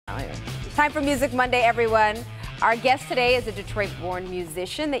Time for Music Monday, everyone. Our guest today is a Detroit-born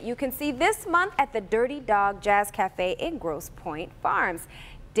musician that you can see this month at the Dirty Dog Jazz Cafe in Grosse Pointe Farms.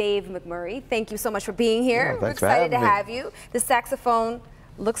 Dave McMurray, thank you so much for being here. We're excited to have you. The saxophone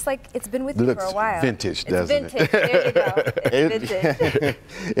looks like it's been with you for a while. Vintage, doesn't it? It's vintage. There you go. It's vintage.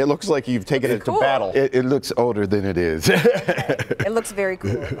 It looks like you've taken it to battle. It looks older than it is. Okay. It looks very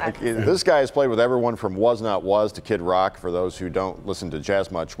cool. This guy has played with everyone from Was Not Was to Kid Rock. For those who don't listen to jazz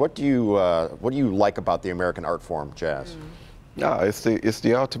much, what do you like about the American art form, jazz? No, it's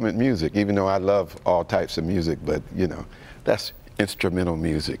the ultimate music. Even though I love all types of music, but you know, that's instrumental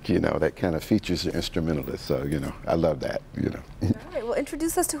music. You know, that kind of features the instrumentalist. So you know, I love that. You know. All right. Well,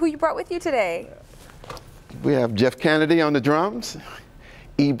 introduce us to who you brought with you today. We have Jeff Kennedy on the drums,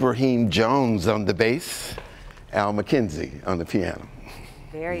 Ibrahim Jones on the bass, Al McKenzie on the piano.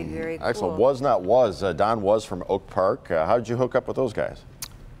 Very, very cool. Excellent. Was Not Was. Don Was from Oak Park. How did you hook up with those guys?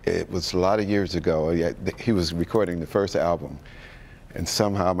 It was a lot of years ago. He was recording the first album, and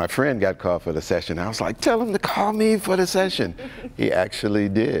somehow my friend got called for the session. I was like, tell him to call me for the session. He actually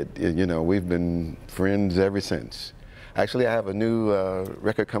did. You know, we've been friends ever since. Actually, I have a new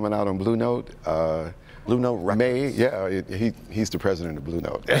record coming out on Blue Note. Blue Note Records. May, yeah, he's the president of Blue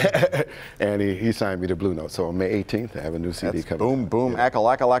Note. And he signed me to Blue Note. So on May 18th, I have a new CD coming boom, out. boom, Yeah.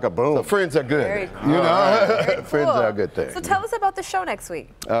 akalaka boom. So friends are good. Very cool. You know, Very cool. friends are a good thing. So tell us about the show next week.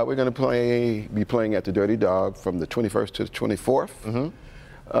 We're going to be playing at the Dirty Dog from the 21st to the 24th.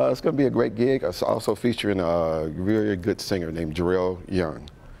 It's going to be a great gig. It's also featuring a really good singer named Jarrell Young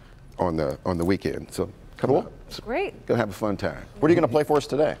on the weekend. So come on. Great. Gonna have a fun time. What are you going to play for us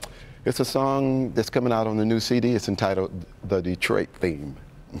today? It's a song that's coming out on the new CD. It's entitled The Detroit Theme.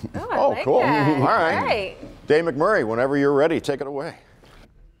 Oh, I like cool. that. All right. Right. Dave McMurray, whenever you're ready, take it away.